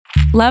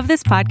Love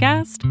this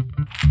podcast?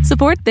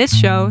 Support this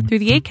show through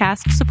the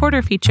Acast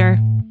supporter feature.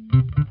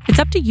 It's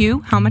up to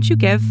you how much you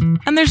give,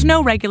 and there's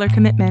no regular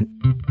commitment.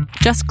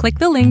 Just click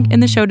the link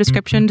in the show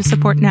description to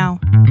support now.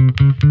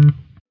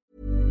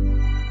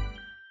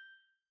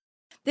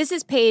 This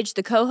is Paige,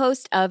 the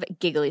co-host of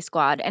Giggly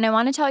Squad, and I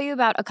want to tell you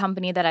about a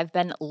company that I've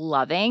been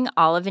loving,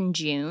 Olive &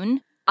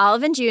 June.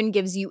 Olive & June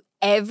gives you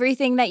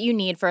everything that you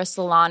need for a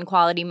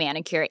salon-quality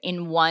manicure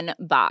in one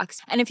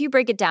box. And if you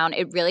break it down,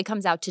 it really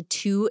comes out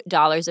to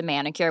 $2 a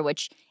manicure,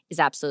 which is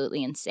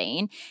absolutely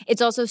insane.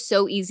 It's also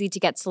so easy to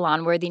get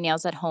salon-worthy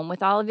nails at home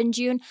with Olive &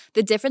 June.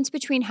 The difference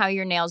between how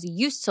your nails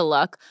used to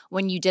look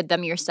when you did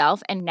them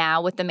yourself and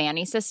now with the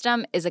Mani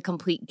system is a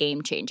complete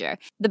game changer.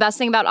 The best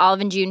thing about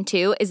Olive & June,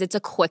 too, is it's a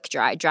quick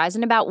dry. Dries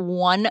in about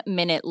 1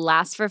 minute,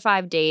 lasts for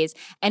 5 days,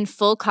 and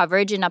full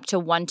coverage in up to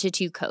 1 to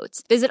 2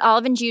 coats. Visit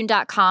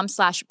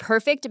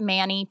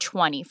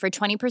oliveandjune.com/perfectmani20 for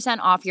 20%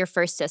 off your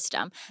first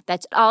system.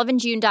 That's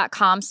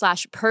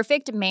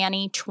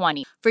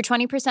oliveandjune.com/perfectmani20 for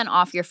 20%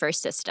 off your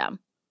first system.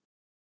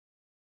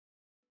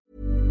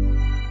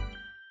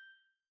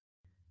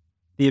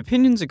 The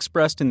opinions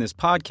expressed in this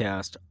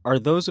podcast are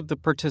those of the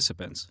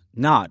participants,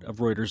 not of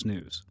Reuters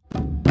News.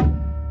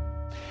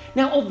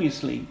 Now,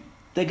 obviously,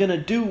 they're going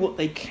to do what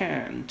they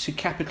can to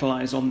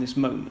capitalize on this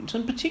moment,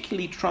 and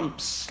particularly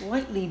Trump's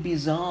slightly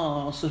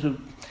bizarre sort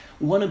of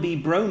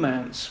wannabe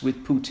bromance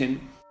with Putin.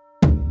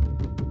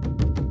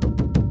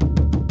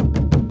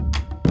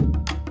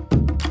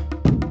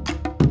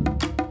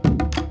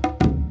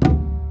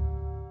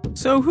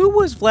 So who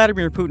was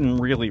Vladimir Putin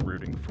really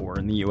rooting for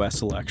in the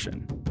U.S.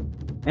 election?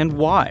 And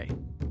why?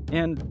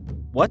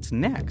 And what's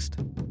next?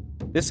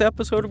 This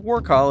episode of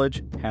War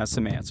College has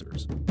some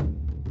answers.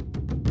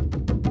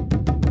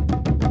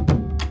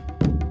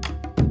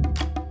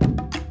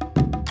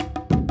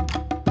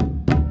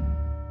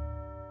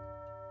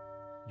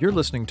 You're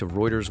listening to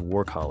Reuters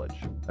War College,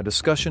 a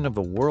discussion of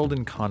the world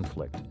in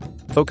conflict,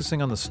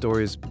 focusing on the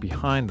stories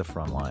behind the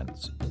front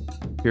lines.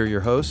 Here are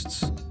your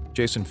hosts,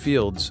 Jason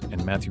Fields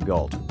and Matthew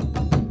Gault.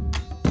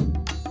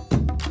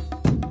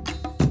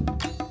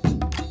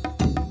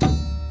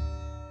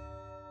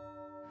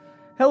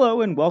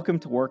 Hello and welcome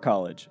to War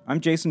College. I'm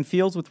Jason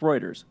Fields with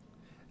Reuters.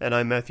 And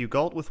I'm Matthew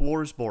Gault with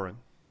War is Boring.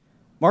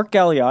 Mark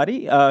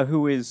Galeotti,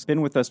 who has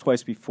been with us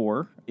twice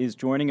before, is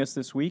joining us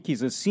this week.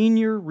 He's a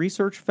senior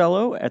research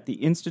fellow at the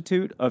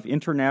Institute of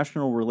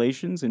International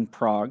Relations in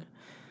Prague.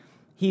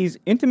 He's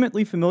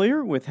intimately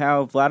familiar with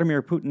how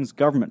Vladimir Putin's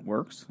government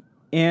works,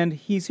 and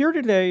he's here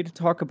today to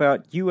talk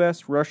about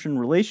U.S.-Russian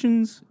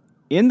relations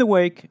in the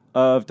wake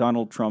of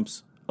Donald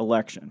Trump's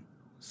election.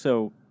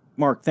 So,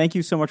 Mark, thank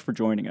you so much for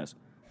joining us.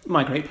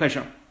 My great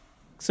pleasure.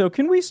 So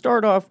can we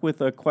start off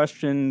with a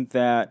question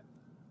that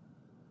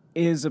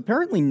is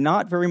apparently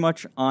not very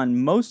much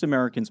on most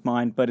Americans'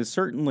 mind, but has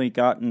certainly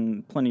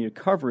gotten plenty of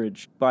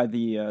coverage by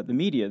the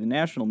media, the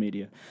national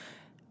media.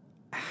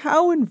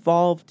 How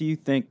involved do you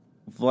think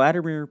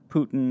Vladimir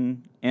Putin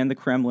and the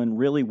Kremlin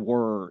really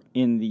were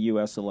in the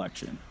U.S.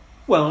 election?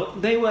 Well,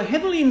 they were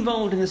heavily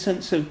involved in the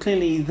sense of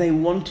clearly they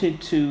wanted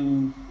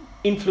to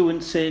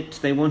influence it,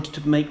 they wanted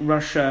to make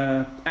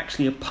Russia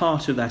actually a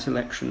part of that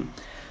election.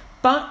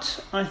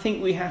 But I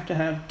think we have to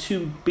have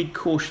two big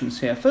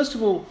cautions here. First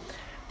of all,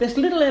 there's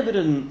little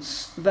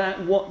evidence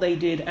that what they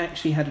did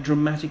actually had a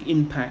dramatic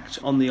impact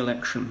on the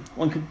election.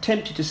 One could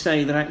tempt you to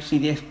say that actually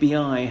the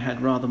FBI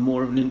had rather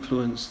more of an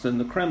influence than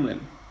the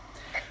Kremlin.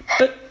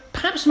 But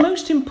perhaps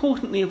most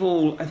importantly of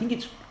all, I think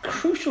it's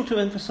crucial to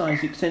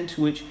emphasize the extent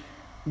to which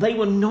they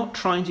were not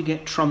trying to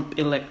get Trump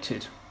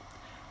elected.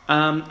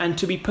 And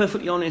to be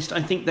perfectly honest,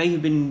 I think they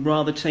have been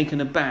rather taken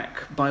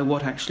aback by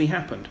what actually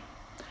happened.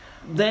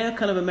 Their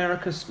kind of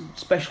America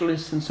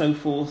specialists and so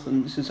forth,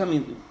 and this is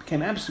something that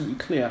became absolutely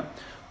clear,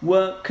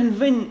 were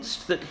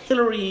convinced that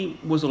Hillary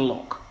was a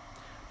lock.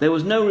 There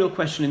was no real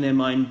question in their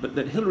mind but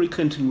that Hillary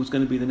Clinton was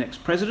going to be the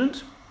next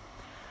president.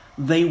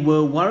 They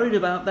were worried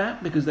about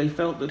that because they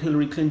felt that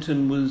Hillary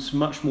Clinton was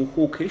much more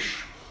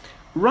hawkish.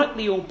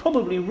 Rightly or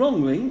probably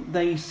wrongly,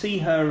 they see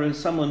her as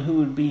someone who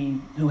had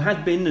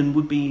been and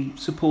would be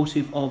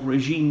supportive of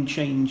regime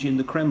change in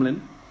the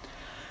Kremlin.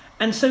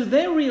 And so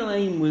their real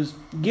aim was,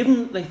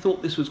 given that they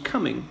thought this was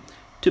coming,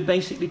 to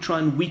basically try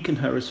and weaken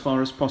her as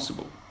far as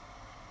possible.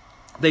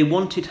 They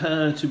wanted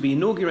her to be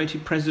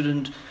inaugurated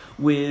president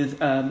with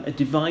a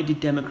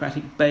divided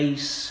Democratic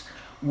base,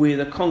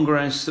 with a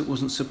Congress that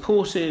wasn't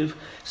supportive,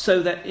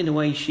 so that in a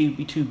way she'd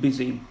be too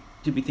busy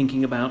to be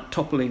thinking about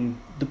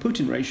toppling the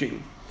Putin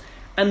regime.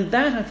 And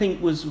that, I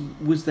think, was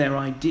their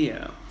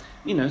idea.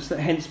 You know, so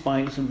hence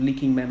by sort of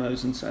leaking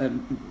memos and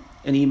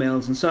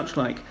emails and such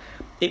like.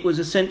 It was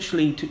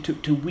essentially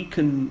to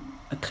weaken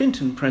a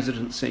Clinton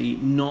presidency,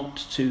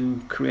 not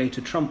to create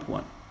a Trump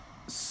one.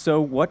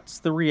 So what's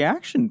the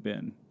reaction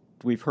been?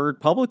 We've heard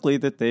publicly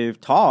that they've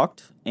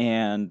talked,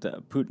 and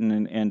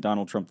Putin and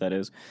Donald Trump, that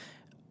is.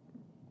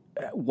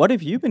 What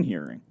have you been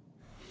hearing?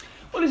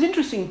 Well, it's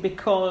interesting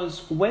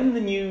because when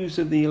the news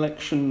of the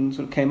election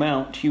sort of came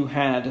out, you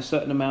had a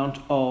certain amount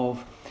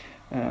of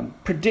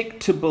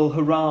predictable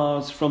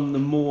hurrahs from the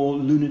more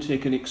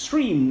lunatic and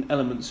extreme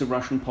elements of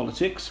Russian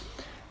politics.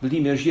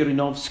 Vladimir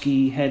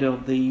Zhirinovsky, head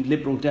of the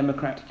Liberal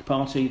Democratic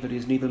Party, that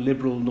is neither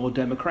liberal nor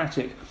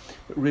democratic,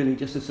 but really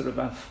just a sort of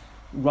a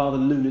rather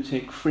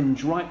lunatic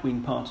fringe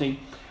right-wing party,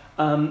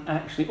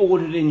 actually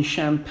ordered in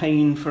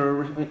champagne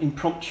for an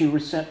impromptu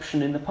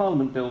reception in the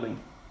Parliament building.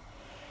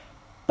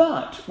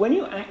 But when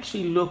you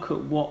actually look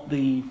at what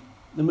the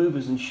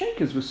movers and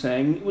shakers were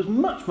saying, it was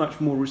much, much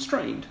more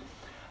restrained.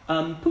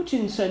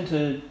 Putin sent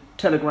a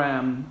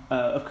telegram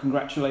of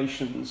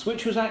congratulations,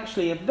 which was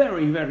actually a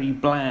very, very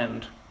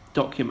bland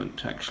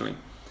document, actually.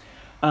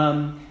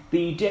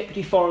 The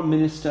Deputy Foreign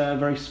Minister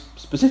very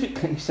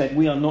specifically said,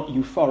 "We are not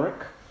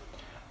euphoric."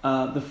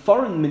 The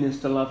Foreign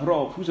Minister,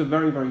 Lavrov, who's a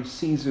very, very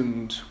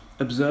seasoned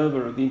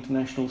observer of the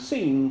international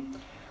scene,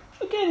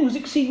 again was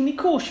exceedingly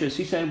cautious.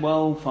 He said,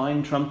 well,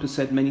 fine, Trump has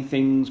said many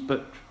things,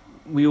 but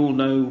we all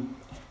know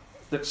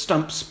that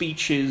stump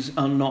speeches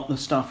are not the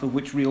stuff of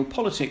which real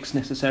politics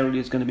necessarily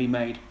is going to be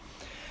made.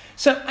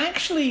 So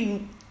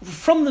actually,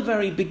 from the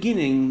very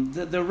beginning,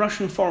 the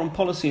Russian foreign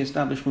policy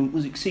establishment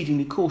was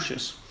exceedingly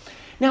cautious.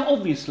 Now,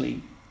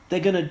 obviously, they're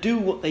going to do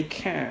what they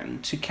can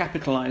to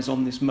capitalize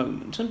on this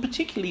moment, and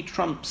particularly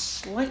Trump's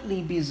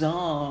slightly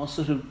bizarre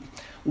sort of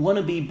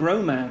wannabe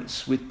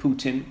bromance with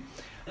Putin,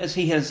 as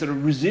he has sort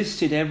of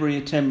resisted every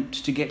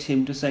attempt to get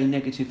him to say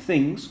negative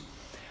things,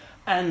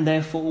 and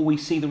therefore we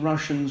see the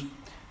Russians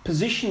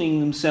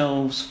positioning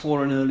themselves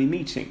for an early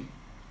meeting.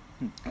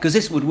 Because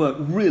this would work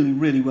really,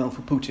 really well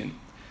for Putin.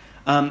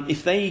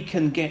 If they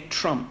can get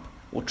Trump,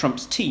 or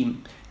Trump's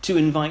team, to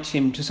invite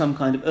him to some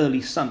kind of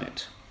early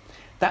summit,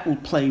 that will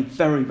play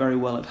very, very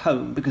well at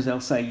home, because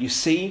they'll say, you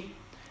see,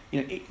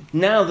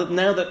 now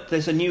that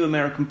there's a new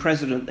American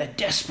president, they're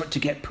desperate to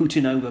get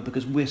Putin over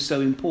because we're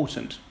so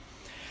important.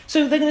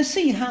 So they're going to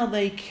see how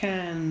they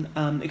can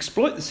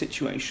exploit the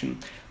situation.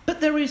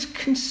 But there is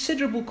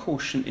considerable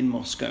caution in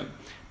Moscow,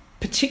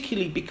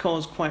 particularly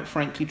because, quite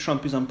frankly,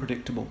 Trump is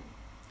unpredictable.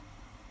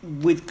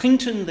 With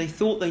Clinton, they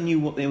thought they knew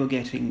what they were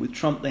getting. With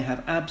Trump, they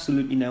have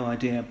absolutely no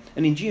idea.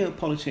 And in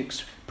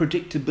geopolitics,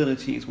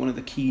 predictability is one of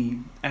the key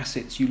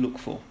assets you look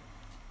for.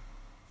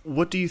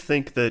 What do you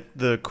think that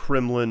the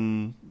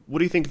Kremlin, what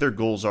do you think their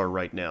goals are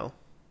right now,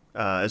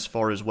 as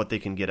far as what they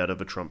can get out of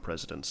a Trump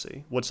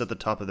presidency? What's at the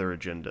top of their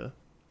agenda?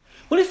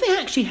 Well, if they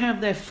actually have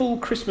their full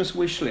Christmas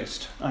wish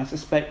list, I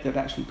suspect that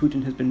actually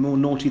Putin has been more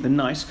naughty than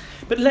nice,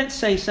 but let's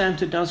say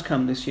Santa does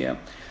come this year.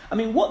 I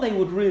mean, what they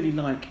would really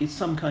like is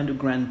some kind of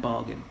grand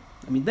bargain.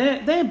 I mean,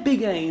 their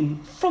big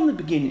aim from the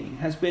beginning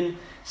has been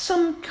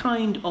some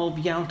kind of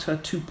Yalta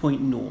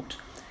 2.0,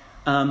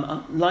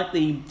 like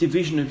the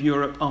division of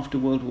Europe after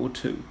World War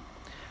II,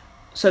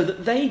 so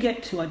that they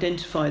get to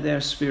identify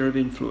their sphere of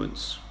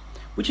influence,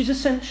 which is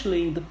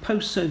essentially the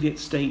post-Soviet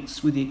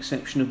states with the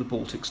exception of the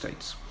Baltic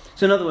states.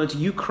 So in other words,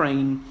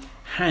 Ukraine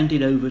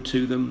handed over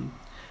to them,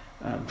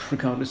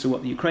 regardless of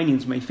what the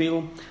Ukrainians may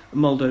feel,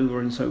 Moldova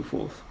and so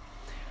forth.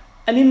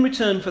 And in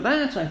return for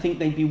that, I think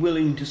they'd be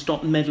willing to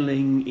stop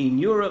meddling in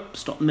Europe,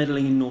 stop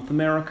meddling in North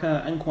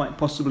America, and quite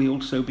possibly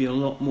also be a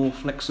lot more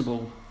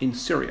flexible in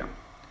Syria.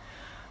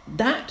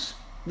 That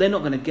they're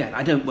not going to get.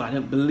 I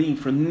don't believe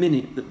for a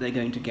minute that they're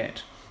going to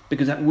get,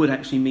 because that would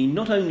actually mean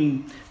not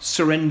only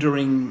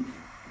surrendering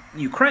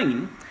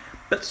Ukraine,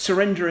 but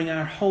surrendering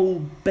our whole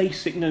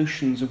basic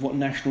notions of what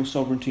national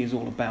sovereignty is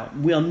all about.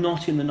 We are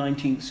not in the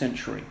 19th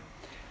century,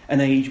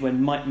 an age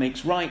when might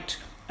makes right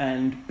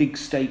and big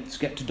states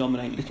get to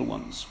dominate little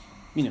ones.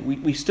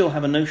 We still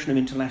have a notion of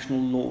international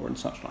law and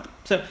such like.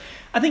 So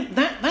I think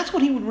that's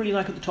what he would really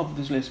like at the top of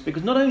his list,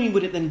 because not only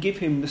would it then give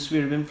him the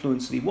sphere of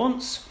influence that he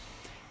wants,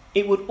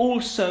 it would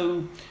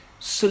also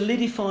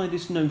solidify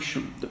this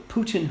notion that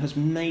Putin has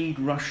made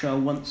Russia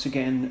once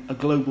again a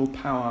global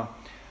power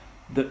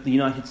that the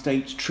United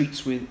States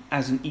treats with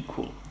as an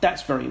equal.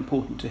 That's very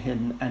important to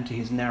him and to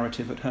his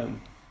narrative at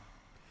home.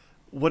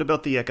 What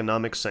about the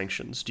economic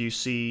sanctions? Do you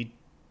see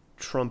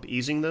Trump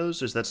easing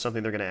those? Is that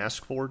something they're going to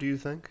ask for, do you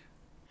think?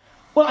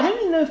 Well, I don't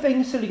really know if they're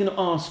necessarily going to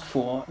ask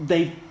for.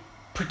 They've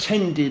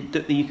pretended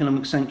that the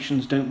economic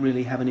sanctions don't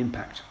really have an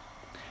impact.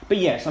 But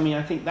yes,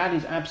 I think that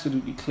is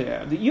absolutely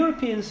clear. The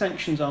European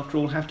sanctions, after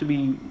all, have to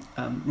be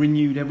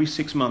renewed every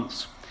 6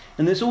 months.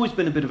 And there's always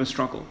been a bit of a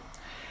struggle.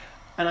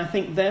 And I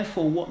think,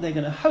 therefore, what they're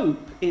going to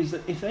hope is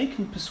that if they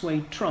can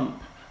persuade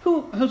Trump,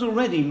 who has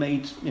already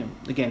made,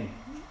 again,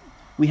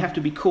 we have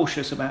to be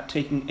cautious about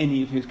taking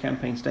any of his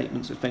campaign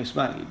statements at face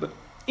value, but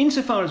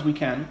insofar as we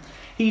can,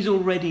 he's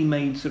already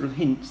made sort of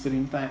hints that,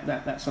 in fact,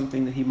 that's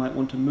something that he might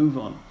want to move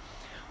on.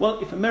 Well,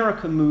 if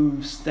America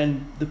moves,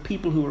 then the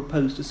people who are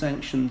opposed to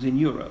sanctions in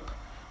Europe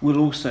will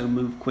also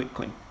move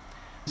quickly.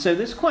 So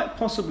there's quite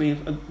possibly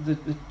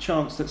the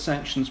chance that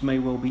sanctions may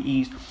well be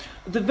eased.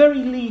 At the very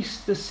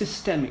least, the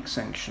systemic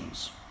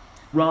sanctions,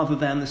 rather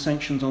than the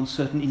sanctions on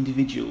certain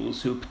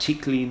individuals who are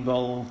particularly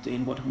involved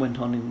in what went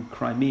on in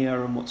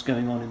Crimea and what's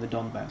going on in the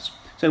Donbass.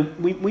 So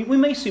we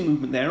may see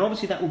movement there, and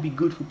obviously that will be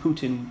good for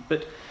Putin,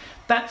 but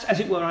that's, as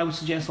it were, I would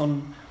suggest,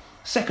 on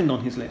second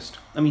on his list.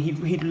 I mean,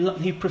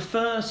 he'd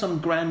prefer some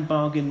grand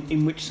bargain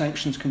in which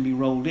sanctions can be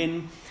rolled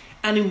in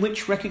and in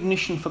which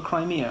recognition for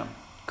Crimea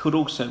could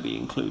also be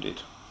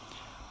included.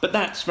 But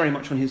that's very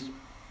much on his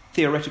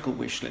theoretical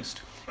wish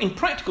list. In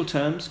practical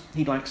terms,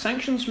 he'd like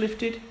sanctions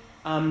lifted.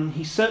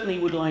 He certainly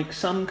would like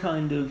some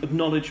kind of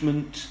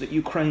acknowledgement that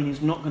Ukraine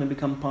is not going to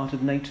become part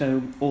of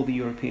NATO or the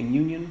European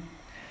Union.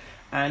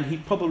 And he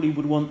probably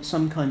would want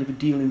some kind of a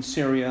deal in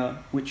Syria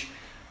which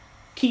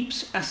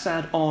keeps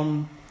Assad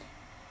on,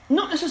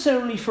 not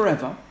necessarily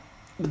forever,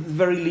 but at the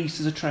very least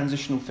as a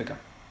transitional figure,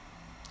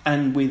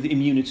 and with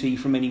immunity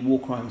from any war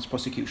crimes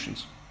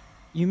prosecutions.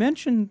 You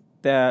mentioned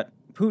that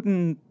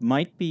Putin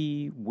might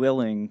be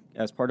willing,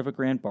 as part of a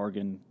grand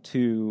bargain,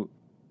 to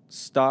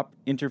stop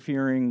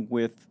interfering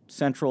with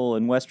Central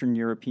and Western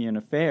European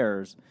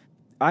affairs.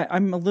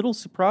 I'm a little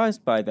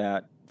surprised by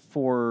that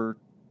for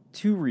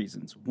two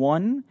reasons.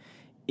 One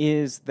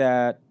is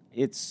that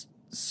it's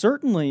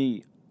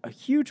certainly a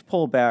huge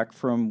pullback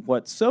from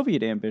what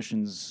Soviet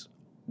ambitions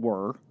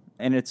were,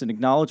 and it's an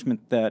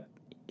acknowledgement that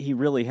he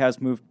really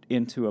has moved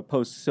into a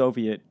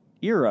post-Soviet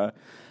era.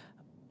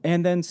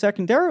 And then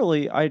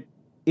secondarily,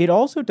 it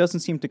also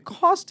doesn't seem to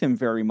cost him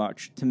very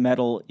much to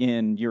meddle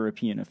in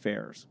European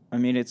affairs. I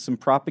mean, it's some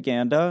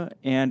propaganda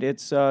and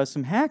it's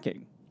some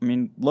hacking. I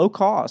mean, low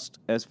cost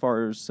as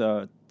far as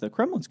the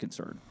Kremlin's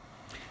concerned.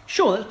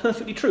 Sure, that's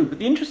perfectly true. But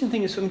the interesting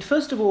thing is,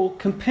 first of all,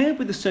 compared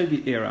with the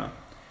Soviet era,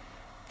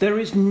 there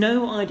is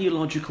no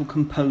ideological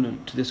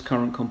component to this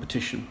current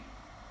competition.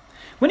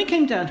 When it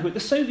came down to it, the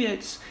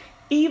Soviets,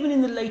 even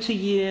in the later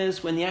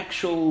years when the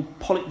actual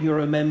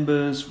Politburo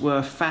members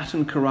were fat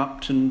and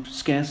corrupt and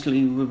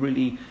scarcely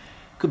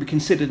could be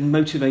considered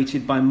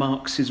motivated by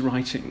Marx's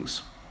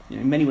writings.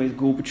 In many ways,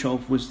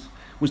 Gorbachev was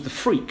the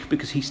freak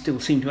because he still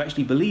seemed to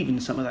actually believe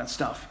in some of that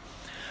stuff.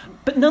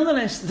 But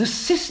nonetheless, the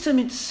system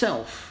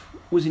itself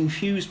was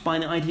infused by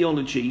an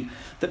ideology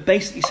that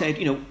basically said,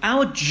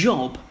 our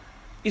job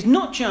is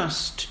not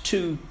just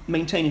to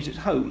maintain it at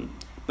home,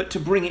 but to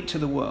bring it to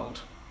the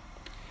world.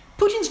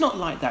 Putin's not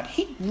like that.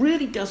 He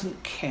really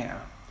doesn't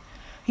care.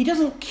 He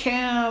doesn't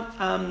care,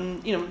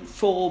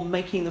 for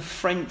making the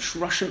French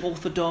Russian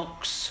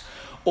Orthodox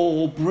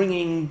or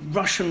bringing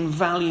Russian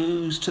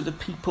values to the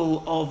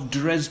people of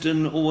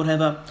Dresden or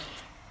whatever.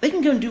 They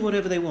can go and do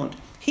whatever they want.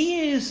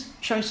 He is,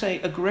 shall I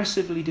say,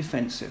 aggressively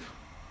defensive.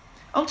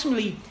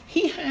 Ultimately,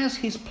 he has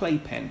his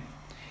playpen.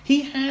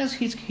 He has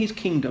his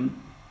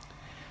kingdom.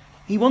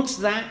 He wants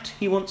that.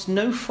 He wants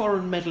no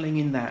foreign meddling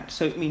in that.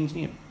 So it means,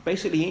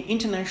 basically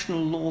international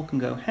law can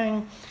go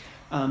hang.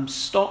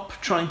 Stop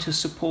trying to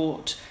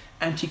support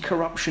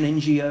anti-corruption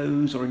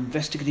NGOs or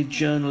investigative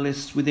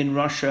journalists within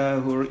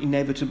Russia who are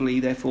inevitably,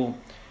 therefore,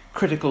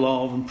 critical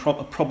of and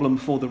a problem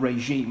for the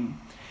regime.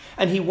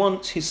 And he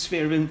wants his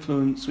sphere of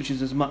influence, which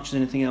is as much as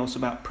anything else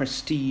about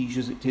prestige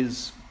as it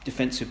is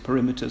defensive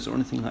perimeters or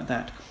anything like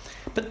that.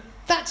 But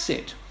that's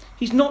it.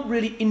 He's not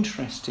really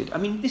interested. I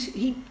mean,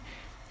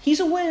 he's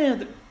aware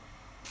that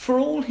for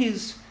all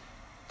his,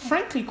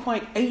 frankly,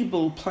 quite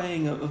able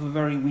playing of a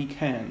very weak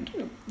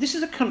hand, this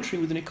is a country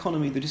with an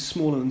economy that is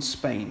smaller than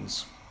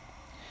Spain's.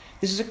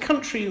 This is a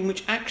country in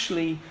which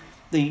actually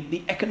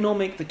the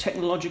economic, the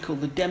technological,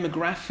 the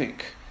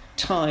demographic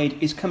tide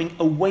is coming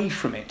away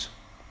from it.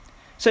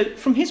 So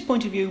from his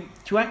point of view,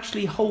 to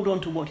actually hold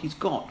on to what he's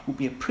got would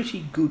be a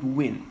pretty good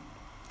win.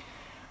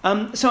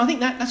 So I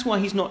think that's why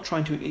he's not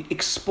trying to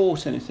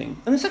export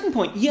anything. And the second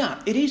point,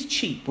 it is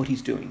cheap what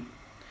he's doing.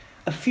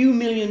 A few $1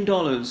 million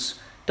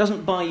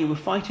doesn't buy you a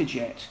fighter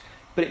jet,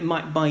 but it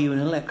might buy you an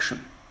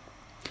election.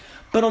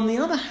 But on the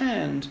other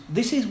hand,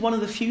 this is one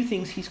of the few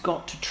things he's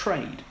got to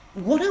trade.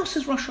 What else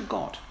has Russia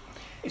got?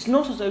 It's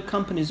not as though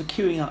companies are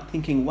queuing up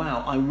thinking,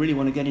 wow, I really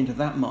want to get into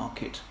that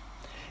market.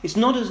 It's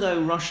not as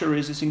though Russia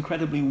is this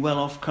incredibly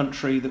well-off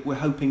country that we're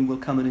hoping will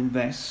come and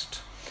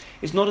invest.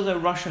 It's not as though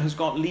Russia has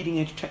got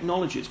leading-edge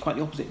technology. It's quite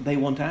the opposite. They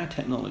want our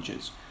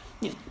technologies.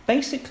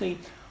 Basically,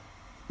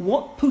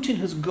 what Putin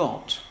has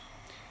got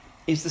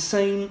is the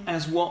same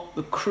as what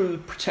the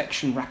crude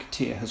protection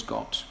racketeer has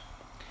got.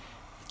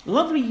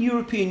 Lovely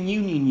European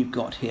Union you've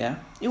got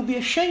here. It would be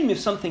a shame if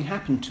something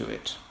happened to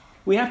it.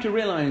 We have to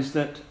realise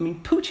that,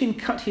 Putin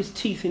cut his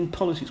teeth in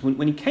politics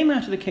when he came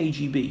out of the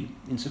KGB,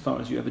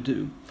 insofar as you ever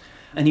do,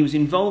 and he was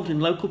involved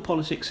in local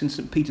politics in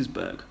St.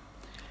 Petersburg.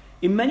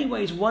 In many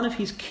ways, one of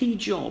his key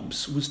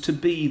jobs was to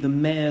be the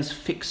mayor's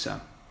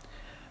fixer.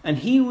 And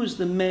he was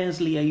the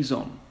mayor's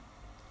liaison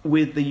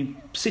with the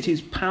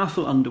city's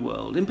powerful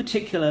underworld, in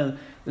particular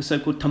the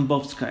so-called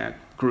Tambovskaya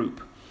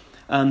group,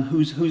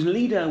 whose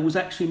leader was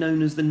actually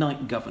known as the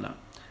night governor.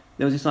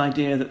 There was this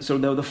idea that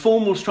there were the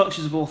formal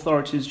structures of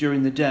authorities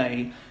during the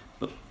day,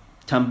 but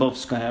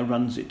Tambovskaya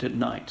runs it at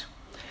night.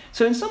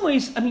 So in some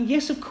ways,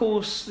 yes, of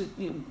course,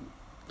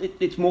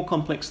 it's more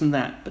complex than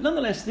that. But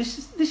nonetheless,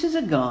 this is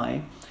a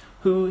guy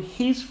who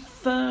his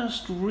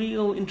first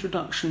real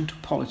introduction to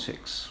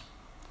politics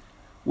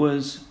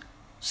was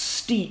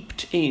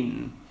steeped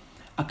in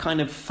a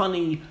kind of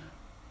funny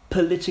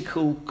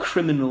political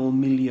criminal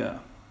milieu.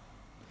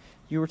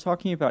 You were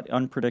talking about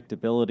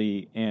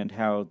unpredictability and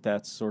how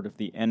that's sort of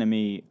the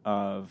enemy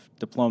of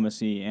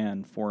diplomacy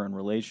and foreign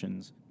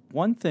relations.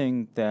 One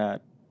thing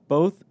that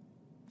both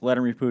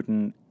Vladimir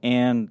Putin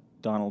and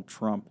Donald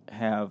Trump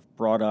have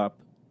brought up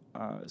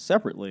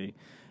separately,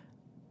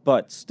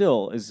 but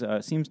still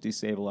seems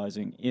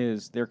destabilizing,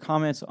 is their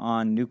comments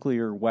on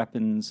nuclear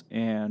weapons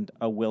and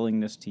a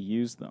willingness to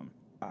use them.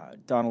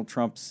 Donald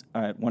Trump's,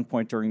 at one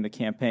point during the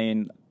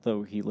campaign,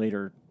 though he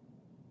later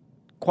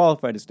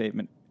qualified his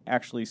statement,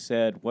 actually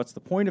said, what's the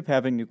point of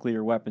having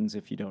nuclear weapons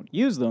if you don't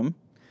use them?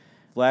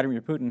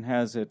 Vladimir Putin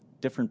has at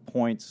different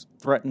points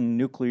threatened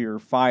nuclear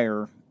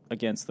fire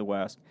against the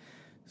West.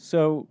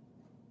 So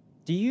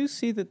do you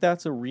see that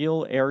that's a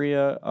real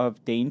area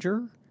of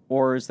danger,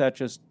 or is that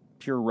just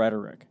pure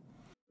rhetoric?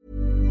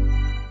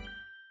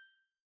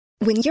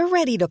 When you're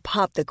ready to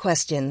pop the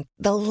question,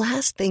 the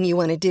last thing you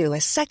want to do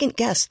is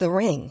second-guess the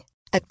ring.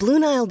 At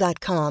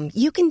BlueNile.com,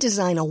 you can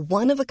design a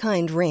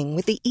one-of-a-kind ring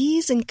with the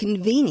ease and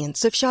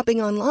convenience of shopping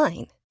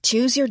online.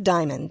 Choose your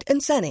diamond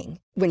and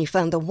setting. When you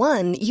find the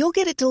one, you'll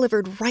get it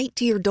delivered right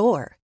to your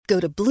door. Go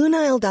to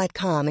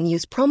BlueNile.com and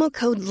use promo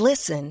code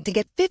LISTEN to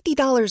get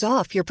 $50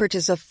 off your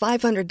purchase of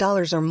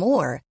 $500 or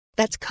more.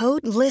 That's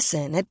code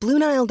LISTEN at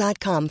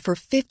BlueNile.com for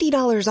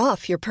 $50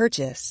 off your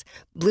purchase.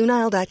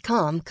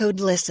 BlueNile.com,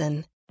 code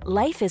LISTEN.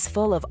 Life is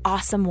full of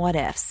awesome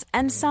what-ifs,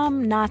 and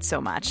some not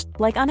so much,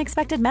 like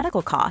unexpected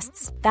medical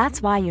costs.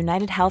 That's why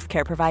United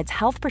Healthcare provides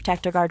Health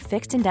Protector Guard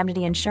fixed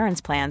indemnity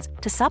insurance plans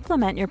to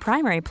supplement your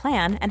primary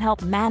plan and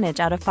help manage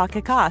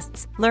out-of-pocket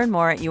costs. Learn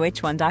more at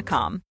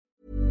UH1.com.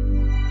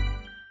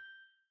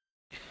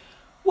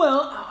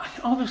 Well,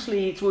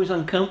 obviously it's always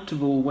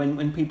uncomfortable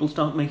when people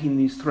start making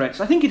these threats.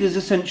 I think it is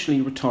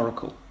essentially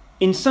rhetorical.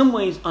 In some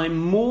ways, I'm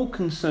more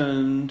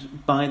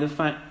concerned by the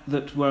fact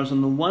that whereas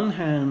on the one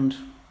hand,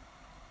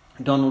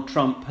 Donald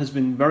Trump has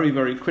been very,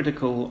 very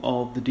critical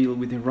of the deal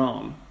with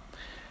Iran.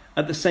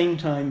 At the same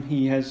time,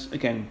 he has,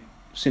 again,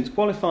 since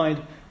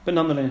qualified, but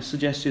nonetheless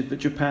suggested that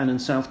Japan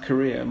and South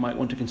Korea might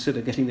want to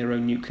consider getting their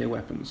own nuclear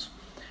weapons.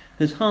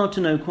 It's hard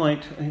to know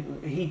quite.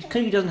 He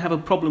clearly doesn't have a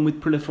problem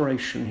with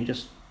proliferation. He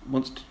just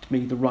wants to be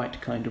the right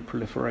kind of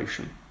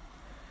proliferation.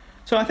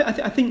 So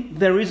I think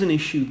there is an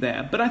issue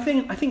there. But I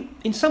think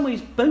in some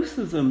ways both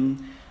of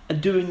them are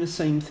doing the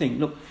same thing.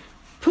 Look,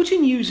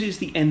 Putin uses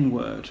the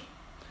N-word,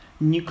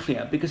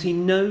 nuclear, because he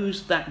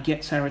knows that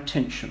gets our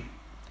attention.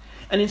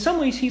 And in some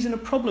ways he's in a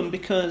problem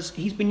because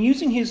he's been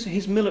using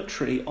his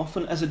military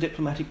often as a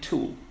diplomatic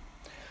tool.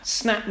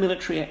 Snap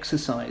military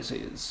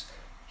exercises,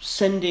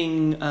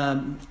 sending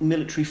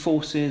military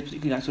forces,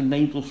 particularly like sort of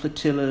naval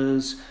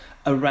flotillas,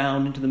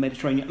 around into the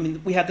Mediterranean. I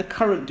mean, we have the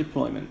current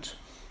deployment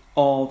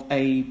of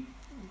an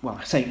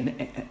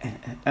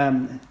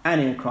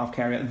aircraft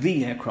carrier,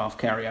 the aircraft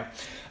carrier,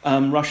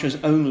 Russia's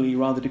only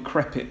rather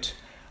decrepit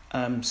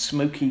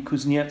Smoky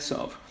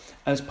Kuznetsov,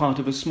 as part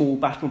of a small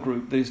battle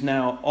group that is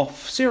now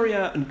off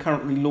Syria and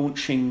currently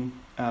launching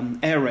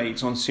air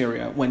raids on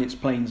Syria when its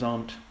planes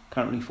aren't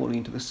currently falling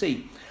into the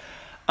sea.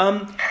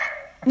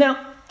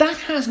 Now, that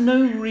has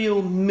no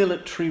real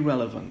military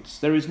relevance.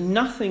 There is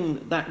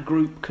nothing that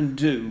group can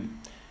do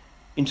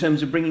in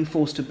terms of bringing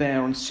force to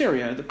bear on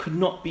Syria that could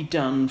not be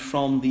done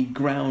from the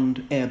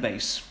ground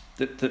airbase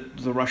that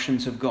the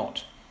Russians have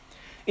got.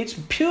 It's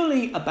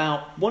purely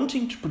about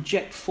wanting to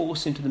project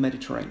force into the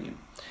Mediterranean.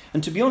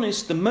 And to be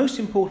honest, the most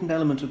important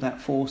element of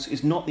that force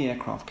is not the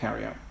aircraft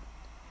carrier.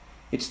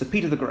 It's the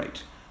Peter the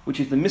Great, which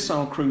is the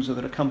missile cruiser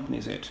that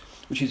accompanies it,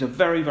 which is a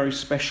very, very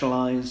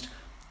specialised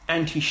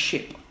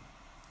anti-ship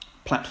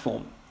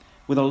platform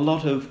with a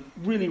lot of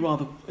really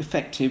rather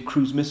effective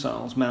cruise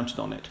missiles mounted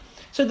on it.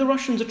 So the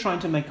Russians are trying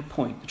to make a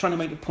point. They're trying to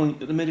make the point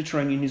that the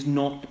Mediterranean is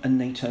not a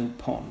NATO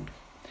pond.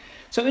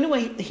 So in a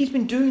way, he's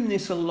been doing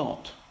this a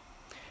lot.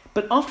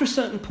 But after a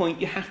certain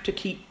point, you have to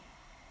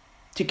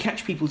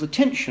catch people's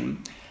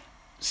attention,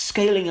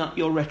 scaling up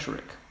your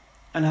rhetoric.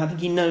 And I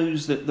think he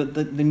knows that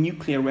the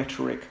nuclear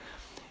rhetoric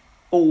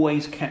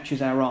always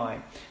catches our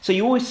eye. So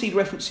you always see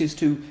references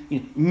to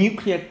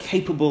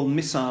nuclear-capable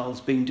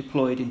missiles being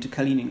deployed into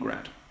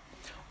Kaliningrad,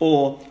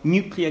 or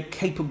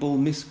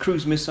nuclear-capable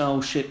cruise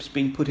missile ships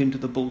being put into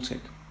the Baltic.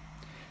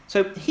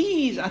 So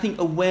he's, I think,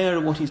 aware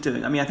of what he's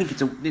doing. I mean, I think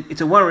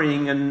it's a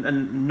worrying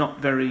and not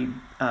very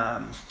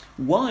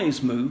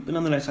wise move, but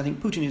nonetheless, I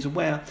think Putin is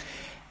aware.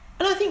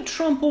 And I think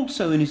Trump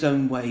also, in his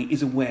own way,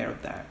 is aware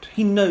of that.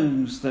 He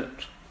knows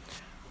that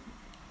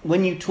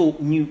when you talk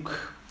nuke,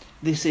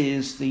 this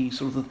is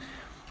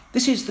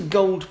the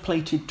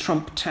gold-plated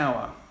Trump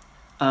Tower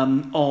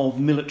of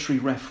military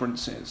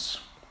references.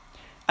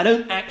 I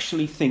don't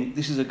actually think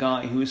this is a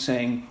guy who is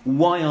saying,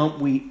 why aren't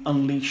we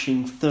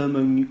unleashing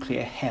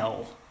thermonuclear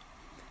hell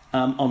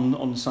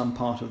on some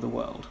part of the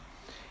world?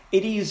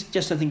 It is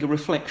just, I think, a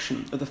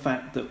reflection of the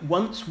fact that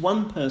once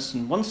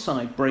one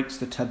side breaks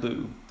the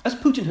taboo, as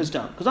Putin has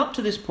done, because up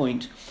to this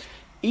point,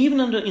 even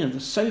under the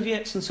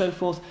Soviets and so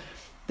forth,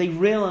 they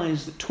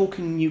realized that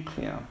talking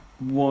nuclear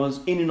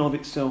was in and of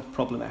itself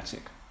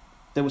problematic.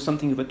 There was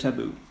something of a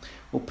taboo.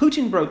 Well,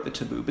 Putin broke the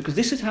taboo because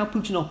this is how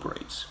Putin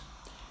operates.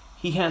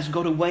 he has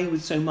got away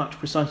with so much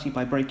precisely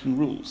by breaking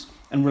rules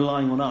and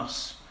relying on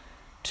us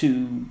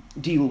to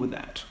deal with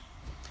that.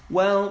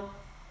 Well,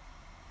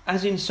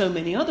 as in so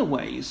many other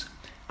ways,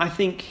 I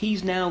think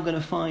he's now going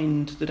to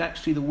find that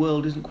actually the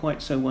world isn't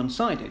quite so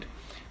one-sided.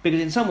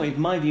 Because in some ways,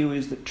 my view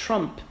is that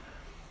Trump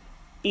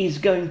is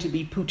going to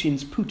be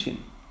Putin's Putin.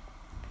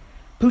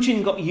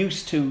 Putin got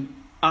used to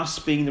us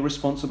being the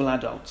responsible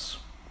adults.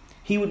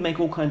 He would make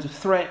all kinds of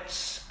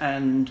threats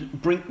and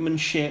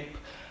brinkmanship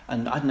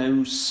and, I don't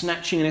know,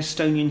 snatching an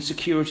Estonian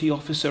security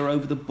officer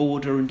over the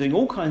border and doing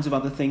all kinds of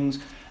other things.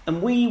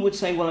 And we would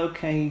say, well,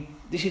 okay,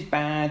 this is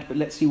bad, but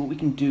let's see what we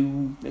can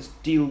do. Let's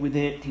deal with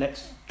it.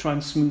 Let's try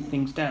and smooth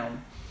things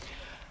down.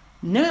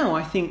 Now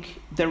I think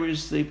there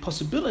is the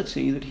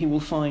possibility that he will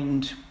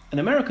find an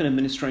American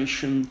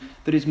administration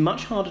that is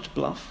much harder to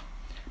bluff,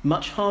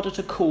 much harder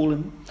to call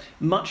him,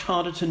 much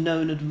harder to know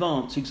in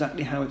advance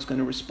exactly how it's going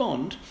to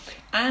respond,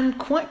 and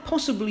quite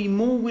possibly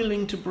more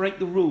willing to break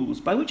the rules,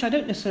 by which I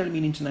don't necessarily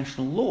mean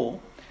international law,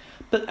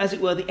 but as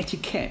it were the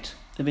etiquette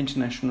of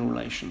international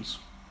relations.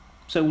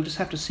 So we'll just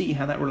have to see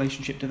how that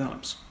relationship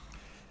develops.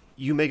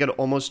 You make it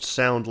almost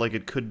sound like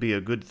it could be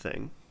a good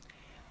thing.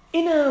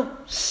 In a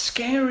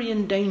scary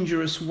and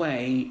dangerous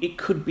way, it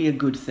could be a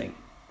good thing.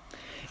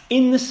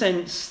 In the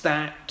sense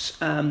that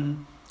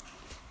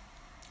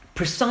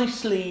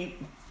precisely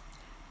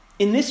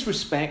in this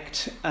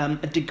respect,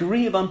 a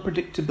degree of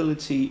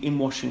unpredictability in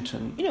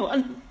Washington,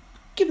 and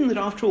given that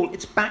after all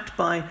it's backed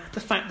by the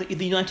fact that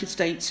the United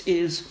States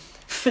is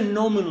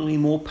phenomenally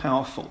more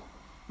powerful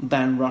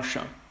than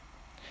Russia,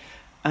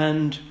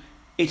 and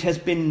it has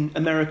been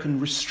American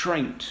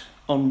restraint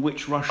on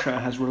which Russia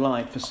has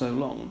relied for so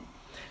long.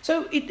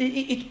 So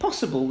it's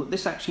possible that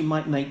this actually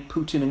might make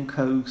Putin and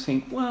co.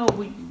 think, well,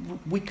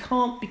 we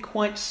can't be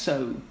quite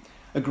so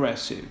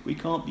aggressive. We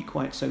can't be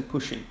quite so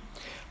pushing.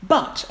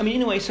 But, I mean,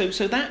 in a way, so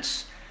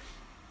that's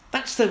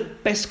the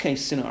best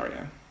case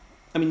scenario.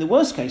 I mean, the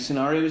worst case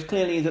scenario is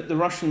clearly that the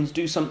Russians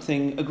do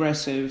something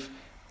aggressive,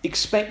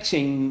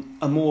 expecting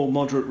a more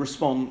moderate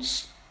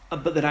response,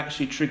 but that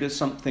actually triggers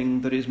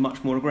something that is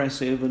much more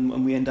aggressive,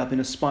 and we end up in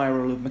a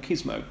spiral of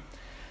machismo.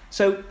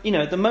 So,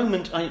 at the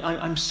moment,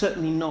 I'm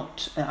certainly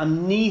not,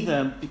 I'm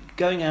neither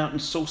going out and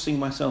sourcing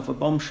myself a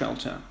bomb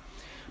shelter,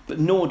 but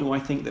nor do I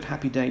think that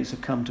happy days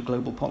have come to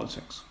global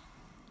politics.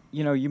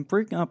 You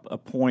bring up a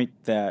point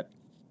that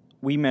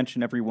we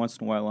mention every once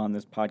in a while on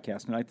this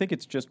podcast, and I think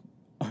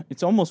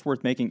it's almost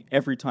worth making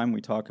every time we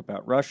talk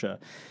about Russia,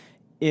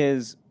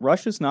 is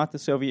Russia's not the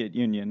Soviet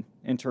Union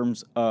in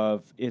terms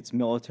of its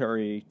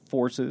military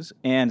forces,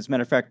 and as a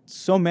matter of fact,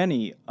 so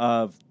many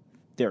of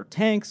their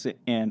tanks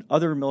and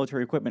other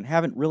military equipment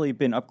haven't really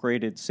been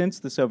upgraded since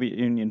the Soviet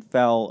Union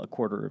fell a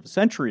quarter of a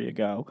century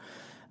ago.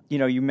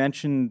 You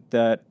mentioned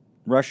that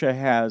Russia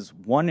has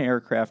one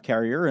aircraft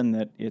carrier and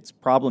that it's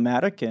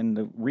problematic,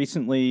 and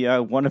recently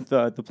one of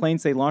the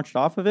planes they launched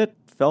off of it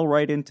fell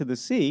right into the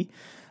sea.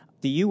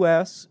 The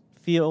U.S.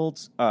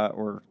 fields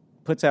or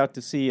puts out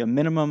to sea a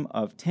minimum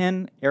of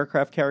 10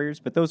 aircraft carriers,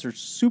 but those are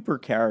super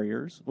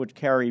carriers, which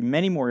carry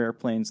many more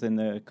airplanes than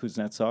the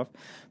Kuznetsov.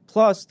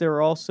 Plus, there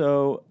are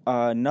also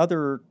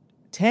another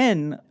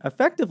 10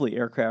 effectively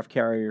aircraft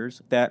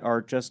carriers that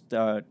are just,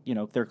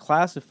 they're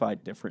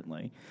classified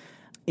differently.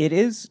 It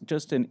is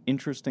just an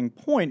interesting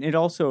point. It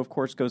also, of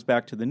course, goes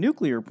back to the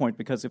nuclear point,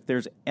 because if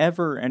there's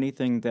ever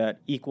anything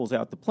that equals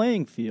out the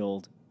playing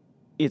field,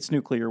 it's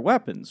nuclear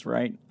weapons,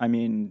 right? I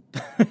mean,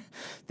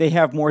 they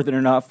have more than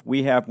enough.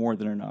 We have more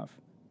than enough.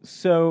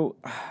 So,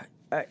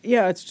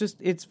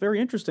 it's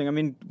very interesting. I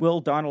mean, will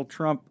Donald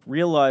Trump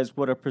realize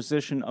what a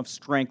position of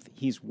strength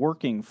he's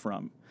working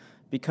from?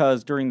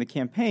 Because during the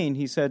campaign,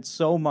 he said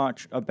so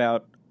much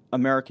about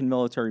American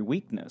military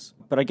weakness.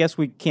 But I guess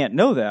we can't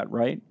know that,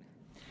 right?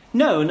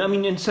 No,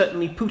 and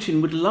certainly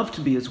Putin would love to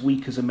be as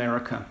weak as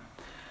America.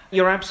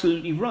 You're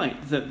absolutely right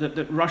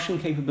that Russian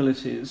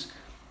capabilities,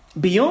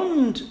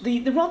 beyond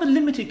the rather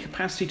limited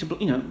capacity to,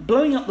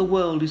 blowing up the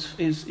world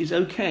is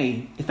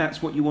okay if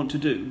that's what you want to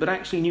do. But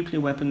actually nuclear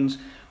weapons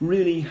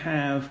really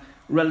have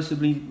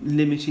relatively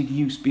limited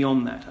use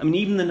beyond that. I mean,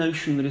 even the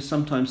notion that is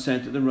sometimes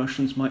said that the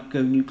Russians might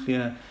go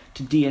nuclear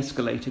to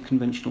de-escalate a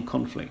conventional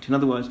conflict. In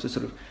other words,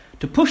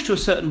 to push to a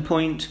certain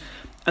point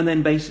and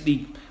then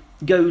basically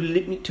go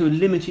to a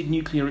limited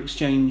nuclear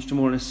exchange to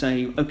more or less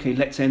say, okay,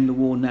 let's end the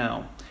war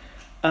now.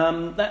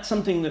 That's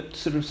something that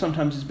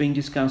sometimes is being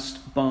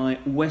discussed by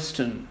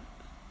Western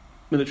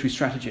military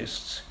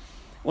strategists.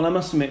 Well, I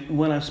must admit,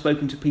 when I've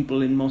spoken to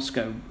people in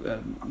Moscow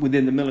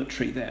within the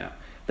military there,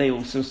 they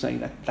also say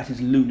that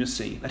is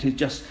lunacy. That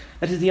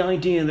is the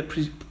idea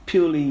that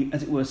purely,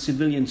 as it were,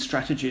 civilian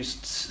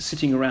strategists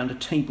sitting around a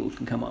table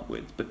can come up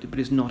with, but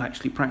is not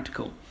actually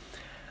practical.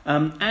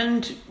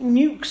 And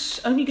nukes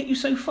only get you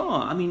so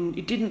far. I mean,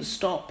 it didn't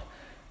stop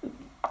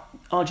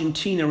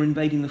Argentina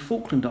invading the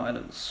Falkland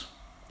Islands.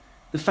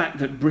 The fact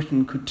that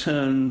Britain could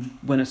turn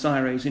Buenos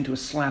Aires into a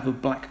slab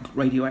of black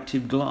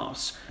radioactive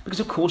glass, because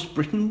of course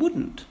Britain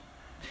wouldn't.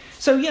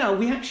 So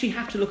we actually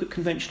have to look at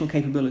conventional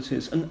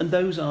capabilities, and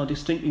those are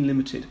distinctly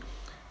limited.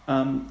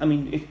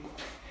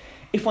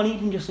 if one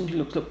even just simply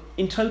looks, look,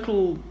 in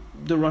total,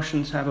 the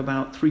Russians have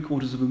about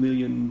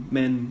 750,000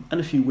 men and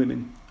a few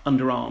women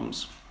under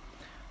arms.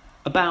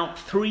 About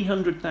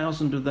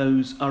 300,000 of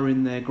those are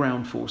in their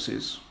ground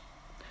forces,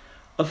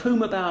 of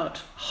whom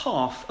about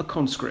half are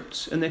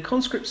conscripts, and they're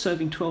conscripts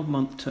serving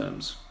 12-month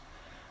terms.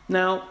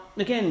 Now,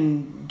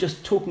 again,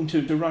 just talking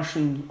to the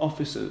Russian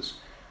officers,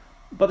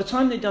 by the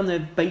time they've done their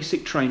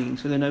basic training,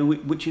 so they know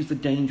which is the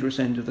dangerous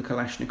end of the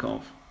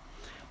Kalashnikov,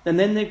 and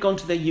then they've gone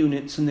to their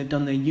units and they've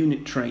done their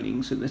unit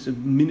training, so there's a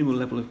minimal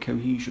level of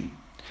cohesion.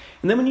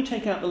 And then when you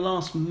take out the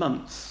last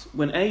month,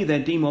 when A, they're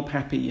demob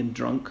happy and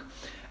drunk,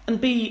 and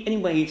B,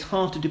 anyway, it's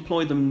hard to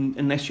deploy them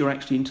unless you're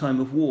actually in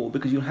time of war,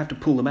 because you'll have to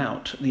pull them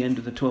out at the end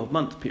of the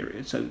 12-month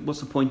period, so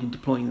what's the point in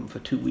deploying them for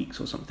 2 weeks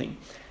or something?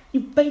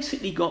 You've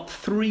basically got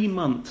 3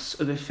 months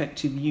of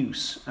effective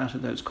use out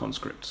of those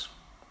conscripts.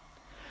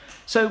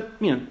 So,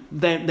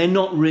 they're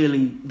not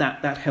really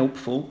that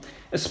helpful,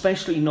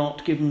 especially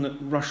not given that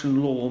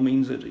Russian law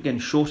means that, again,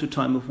 short of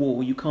time of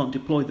war, you can't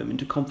deploy them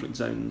into conflict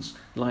zones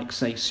like,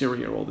 say,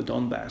 Syria or the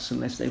Donbass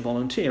unless they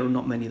volunteer, and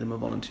not many of them are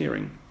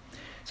volunteering.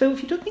 So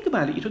if you think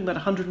about it, you're talking about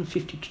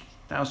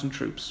 150,000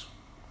 troops.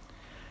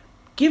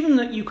 Given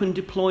that you can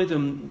deploy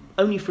them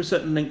only for a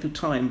certain length of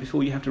time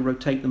before you have to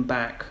rotate them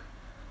back,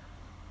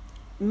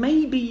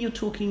 maybe you're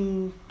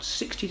talking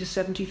 60 to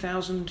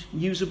 70,000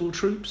 usable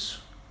troops.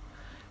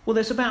 Well,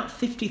 there's about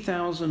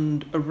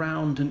 50,000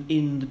 around and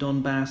in the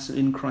Donbass and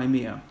in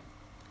Crimea.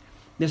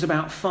 There's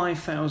about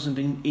 5,000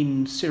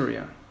 in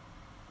Syria.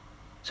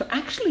 So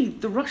actually,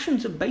 the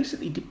Russians have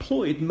basically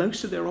deployed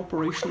most of their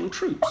operational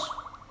troops.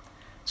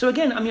 So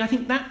again, I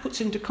think that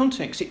puts into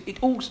context,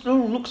 it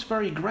all looks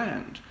very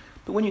grand,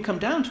 but when you come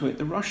down to it,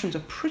 the Russians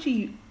are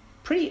pretty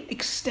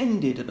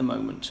extended at the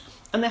moment,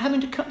 and they're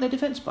having to cut their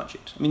defence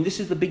budget. This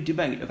is the big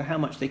debate over how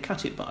much they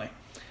cut it by.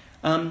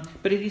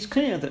 But it is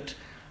clear that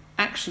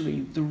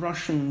actually the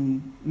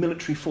Russian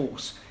military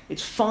force,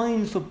 it's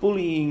fine for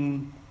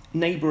bullying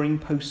neighbouring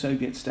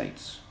post-Soviet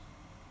states,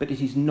 but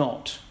it is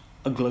not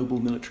a global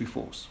military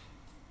force.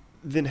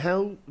 Then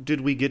how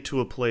did we get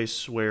to a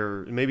place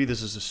where, maybe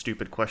this is a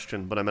stupid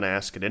question, but I'm going to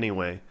ask it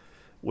anyway,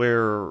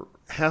 where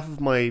half of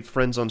my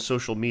friends on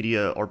social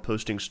media are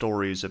posting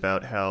stories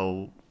about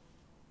how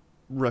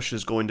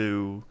Russia's going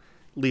to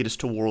lead us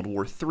to World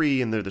War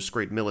III and they're this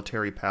great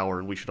military power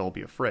and we should all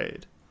be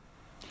afraid?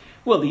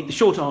 Well, the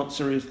short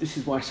answer is this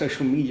is why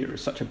social media is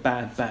such a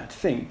bad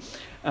thing,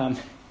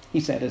 he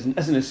said, as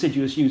an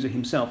assiduous user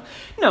himself.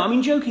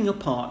 No, joking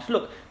apart,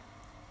 look,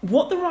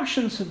 what the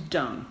Russians have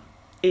done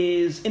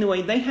is, in a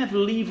way, they have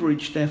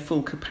leveraged their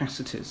full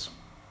capacities.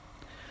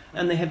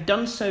 And they have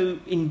done so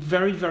in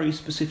very, very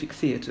specific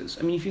theatres.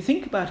 If you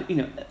think about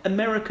it,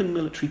 American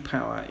military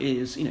power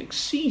is,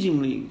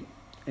 exceedingly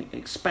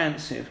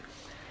expansive,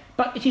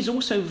 but it is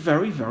also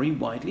very, very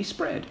widely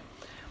spread.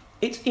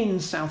 It's in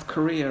South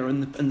Korea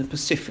and the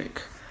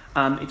Pacific.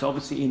 It's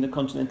obviously in the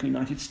continental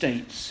United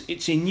States.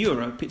 It's in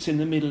Europe. It's in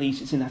the Middle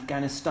East. It's in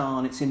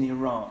Afghanistan. It's in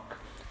Iraq.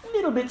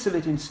 Little bits of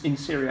it in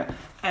Syria,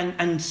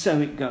 and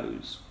so it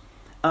goes.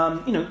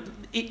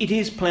 It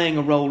is playing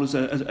a role as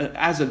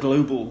a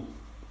global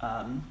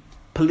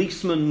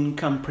policeman,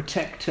 come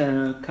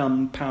protector,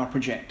 come power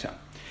projector.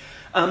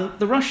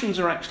 The Russians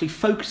are actually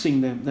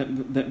focusing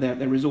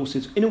their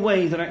resources in a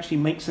way that actually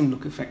makes them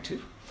look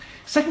effective.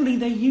 Secondly,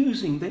 they're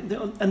using,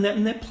 and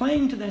they're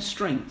playing to their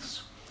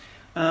strengths.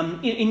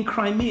 In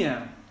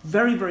Crimea,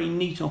 very, very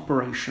neat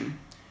operation,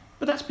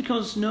 but that's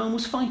because no one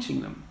was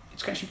fighting them.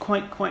 It's actually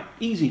quite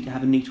easy to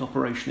have a neat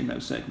operation in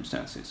those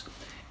circumstances.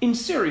 In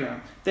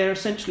Syria, they're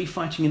essentially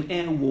fighting an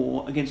air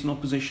war against an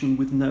opposition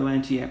with no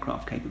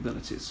anti-aircraft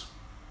capabilities.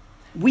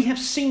 We have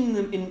seen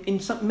them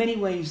in many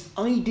ways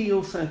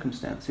ideal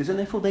circumstances, and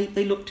therefore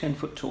they look 10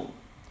 foot tall.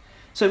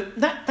 So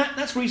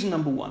that's reason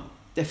number one.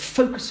 They're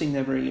focusing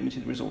their very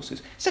limited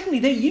resources. Secondly,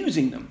 they're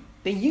using them.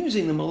 They're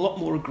using them a lot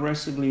more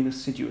aggressively and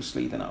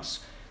assiduously than us.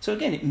 So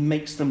again, it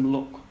makes them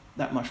look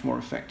that much more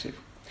effective.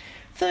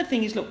 Third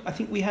thing is, look, I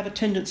think we have a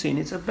tendency, and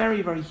it's a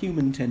very, very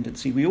human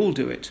tendency, we all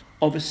do it,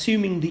 of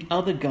assuming the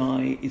other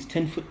guy is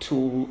 10 foot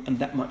tall and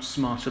that much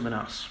smarter than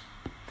us.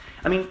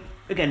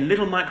 Again,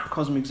 little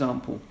microcosm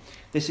example.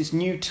 There's this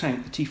new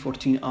tank, the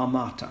T-14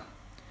 Armata,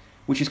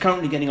 which is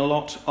currently getting a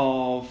lot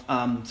of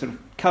sort of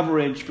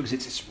coverage because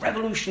it's this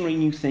revolutionary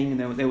new thing.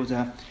 And there was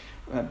a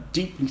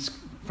deeply,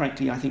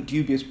 frankly, I think,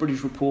 dubious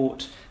British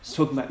report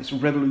talking about this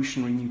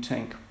revolutionary new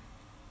tank.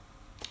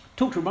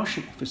 Talk to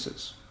Russian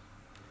officers,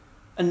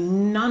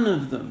 and none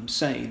of them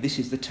say this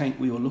is the tank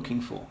we were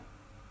looking for.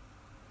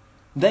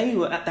 They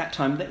were at that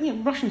time,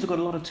 Russians have got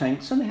a lot of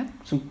tanks, and they have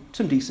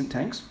some decent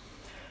tanks.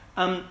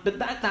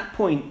 But at that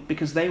point,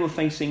 because they were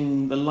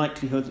facing the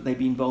likelihood that they'd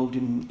be involved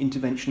in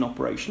intervention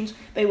operations,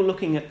 they were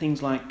looking at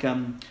things like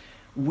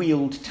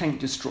wheeled tank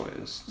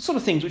destroyers, the sort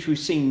of things which we've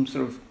seen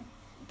sort of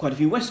quite a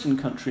few Western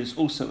countries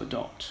also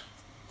adopt.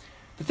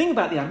 The thing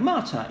about the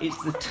Armata is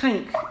the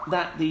tank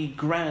that the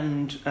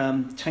grand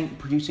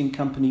tank-producing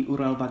company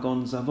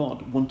Uralvagon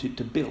Zavod wanted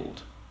to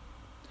build.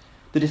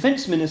 The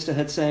defence minister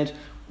had said,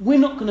 we're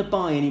not going to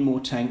buy any more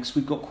tanks,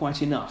 we've got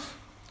quite enough.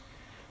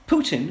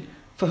 Putin,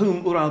 for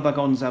whom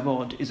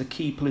Ural-Vagon-Zavod is a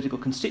key political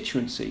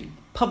constituency,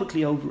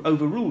 publicly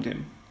overruled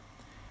him.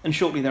 And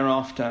shortly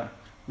thereafter,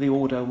 the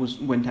order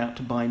went out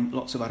to buy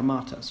lots of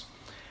armatas.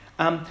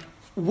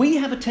 We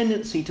have a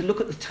tendency to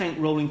look at the tank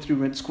rolling through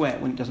Red Square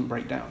when it doesn't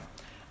break down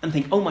and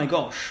think, oh my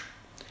gosh.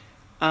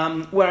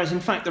 Whereas, in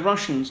fact, the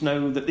Russians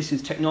know that this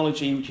is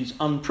technology which is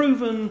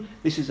unproven,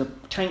 this is a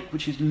tank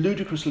which is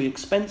ludicrously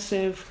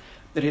expensive,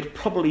 that it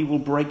probably will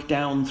break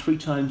down 3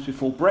 times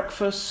before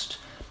breakfast.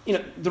 You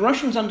know, the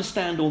Russians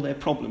understand all their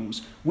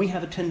problems. We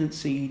have a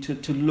tendency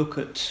to look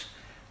at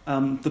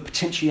the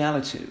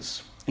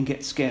potentialities and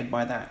get scared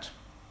by that.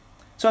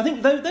 So I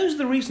think those are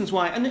the reasons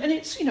why, and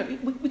it's, you know,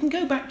 we can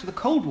go back to the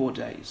Cold War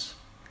days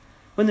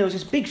when there was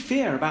this big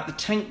fear about the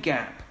tank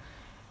gap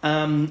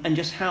and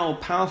just how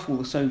powerful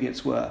the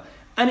Soviets were.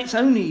 And it's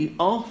only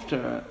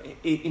after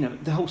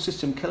the whole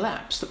system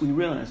collapsed that we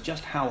realised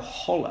just how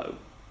hollow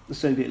the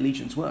Soviet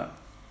legions were.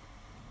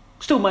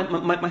 Still,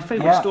 my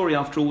favourite story,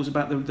 after all, was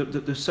about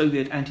the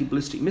Soviet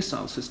anti-ballistic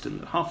missile system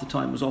that half the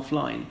time was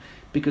offline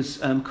because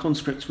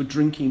conscripts were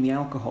drinking the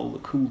alcohol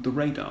that cooled the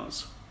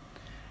radars.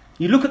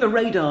 You look at the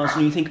radars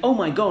and you think, oh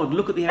my God,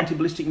 look at the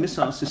anti-ballistic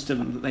missile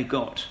system that they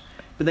got.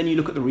 But then you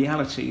look at the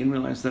reality and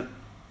realise that,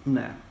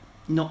 nah,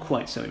 not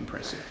quite so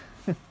impressive.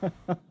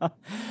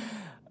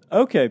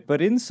 Okay,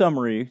 but in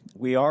summary,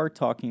 we are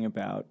talking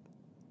about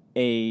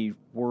a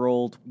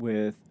world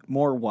with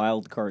more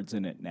wild cards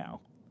in it now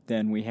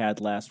than we had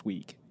last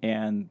week.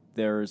 And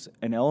there's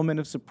an element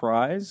of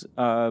surprise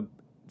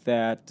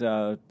that,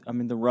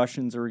 the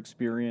Russians are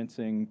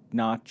experiencing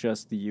not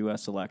just the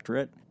U.S.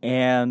 electorate.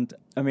 And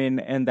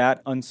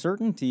that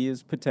uncertainty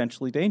is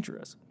potentially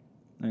dangerous.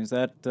 Is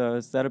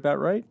that about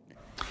right?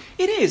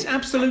 It is,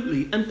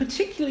 absolutely. And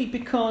particularly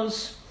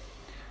because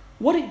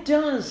what it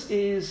does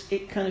is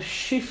it kind of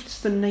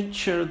shifts the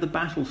nature of the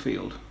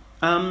battlefield.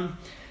 A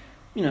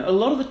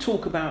lot of the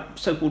talk about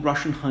so-called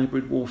Russian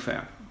hybrid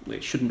warfare,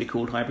 which shouldn't be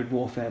called hybrid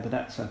warfare, but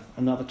that's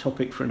another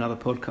topic for another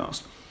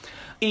podcast,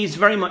 is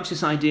very much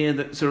this idea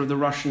that sort of the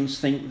Russians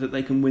think that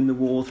they can win the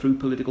war through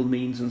political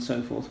means and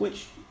so forth,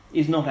 which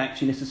is not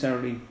actually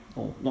necessarily,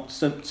 or not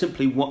so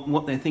simply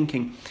what they're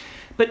thinking.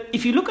 But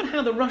if you look at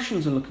how the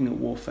Russians are looking at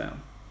warfare,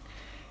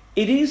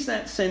 it is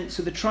that sense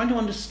of they're trying to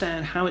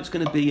understand how it's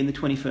going to be in the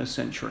 21st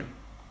century.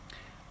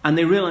 And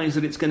they realise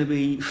that it's going to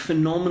be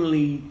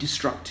phenomenally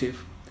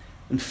destructive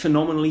and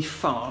phenomenally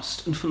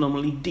fast and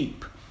phenomenally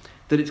deep,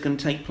 that it's going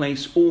to take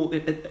place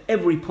at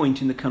every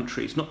point in the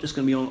country. It's not just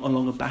going to be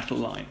along a battle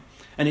line.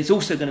 And it's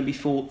also going to be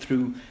fought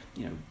through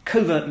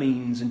covert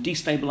means and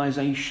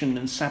destabilisation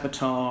and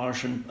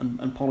sabotage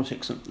and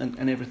politics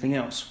and everything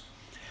else.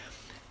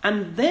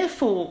 And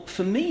therefore,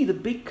 for me, the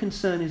big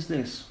concern is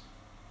this.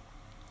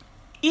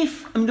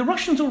 The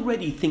Russians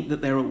already think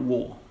that they're at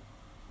war,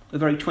 a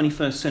very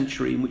 21st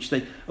century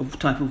a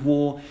type of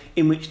war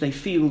in which they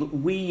feel that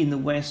we in the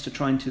West are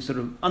trying to sort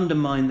of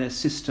undermine their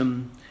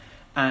system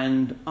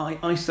and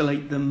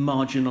isolate them,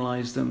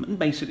 marginalise them, and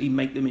basically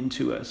make them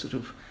into a sort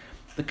of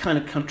the kind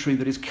of country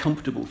that is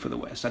comfortable for the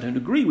West. I don't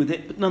agree with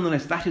it, but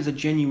nonetheless, that is a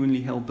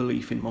genuinely held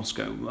belief in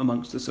Moscow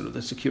amongst the sort of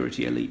the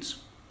security elites.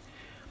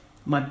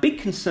 My big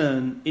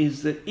concern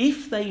is that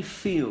if they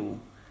feel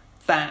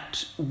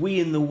that we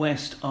in the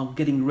West are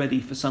getting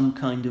ready for some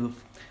kind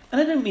of,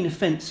 and I don't mean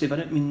offensive, I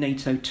don't mean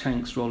NATO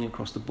tanks rolling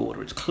across the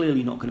border, it's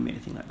clearly not going to be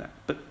anything like that,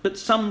 but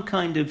some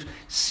kind of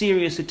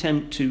serious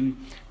attempt to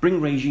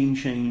bring regime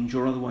change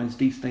or otherwise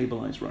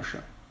destabilise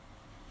Russia.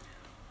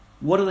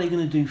 What are they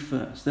going to do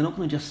first? They're not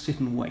going to just sit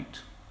and wait.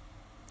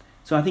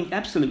 So I think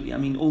absolutely,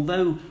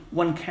 although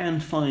one can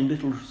find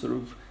little sort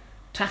of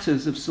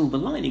tatters of silver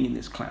lining in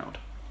this cloud,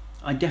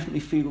 I definitely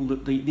feel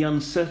that the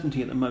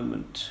uncertainty at the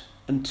moment,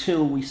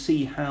 until we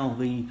see how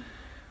the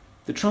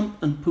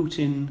Trump and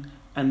Putin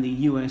and the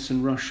US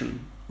and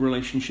Russian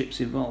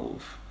relationships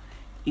evolve,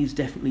 is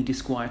definitely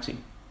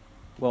disquieting.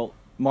 Well,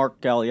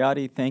 Mark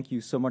Galeotti, thank you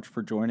so much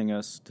for joining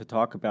us to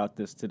talk about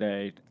this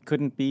today.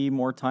 Couldn't be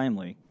more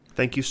timely.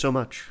 Thank you so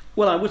much.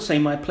 Well, I would say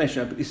my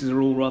pleasure, but this is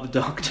all rather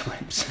dark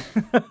times.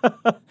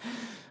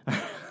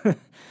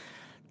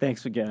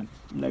 Thanks again.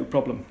 No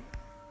problem.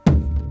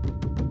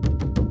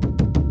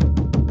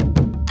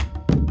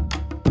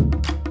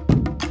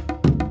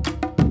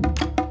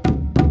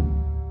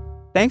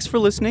 Thanks for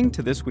listening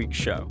to this week's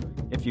show.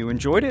 If you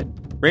enjoyed it,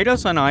 rate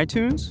us on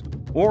iTunes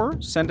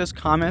or send us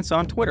comments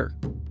on Twitter.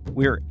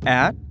 We're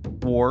at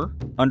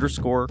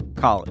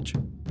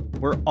war_college.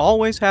 We're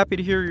always happy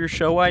to hear your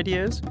show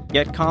ideas,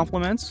 get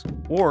compliments,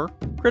 or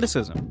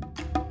criticism.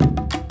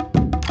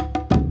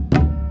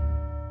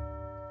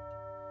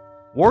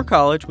 War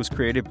College was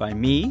created by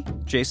me,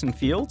 Jason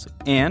Fields,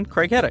 and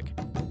Craig Heddick.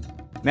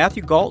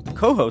 Matthew Galt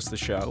co-hosts the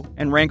show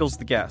and wrangles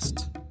the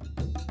guests.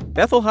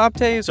 Bethel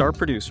Habte is our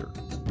producer.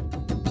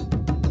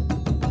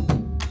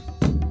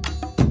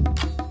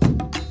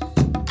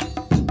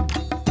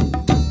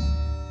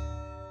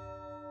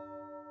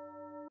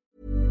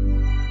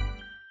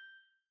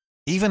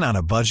 Even on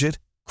a budget,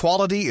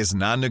 quality is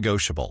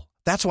non-negotiable.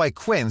 That's why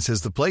Quince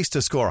is the place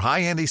to score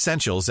high-end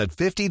essentials at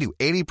 50 to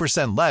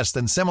 80% less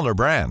than similar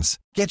brands.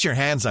 Get your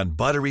hands on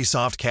buttery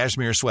soft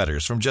cashmere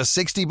sweaters from just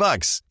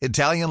 $60,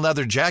 Italian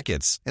leather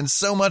jackets, and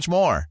so much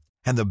more.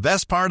 And the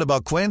best part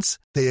about Quince,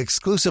 they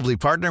exclusively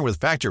partner with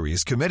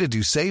factories committed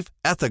to safe,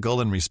 ethical,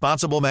 and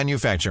responsible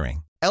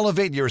manufacturing.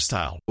 Elevate your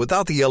style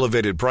without the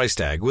elevated price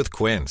tag with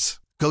Quince.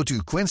 Go to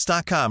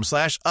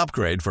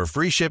quince.com/upgrade for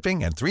free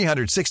shipping and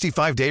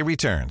 365-day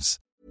returns.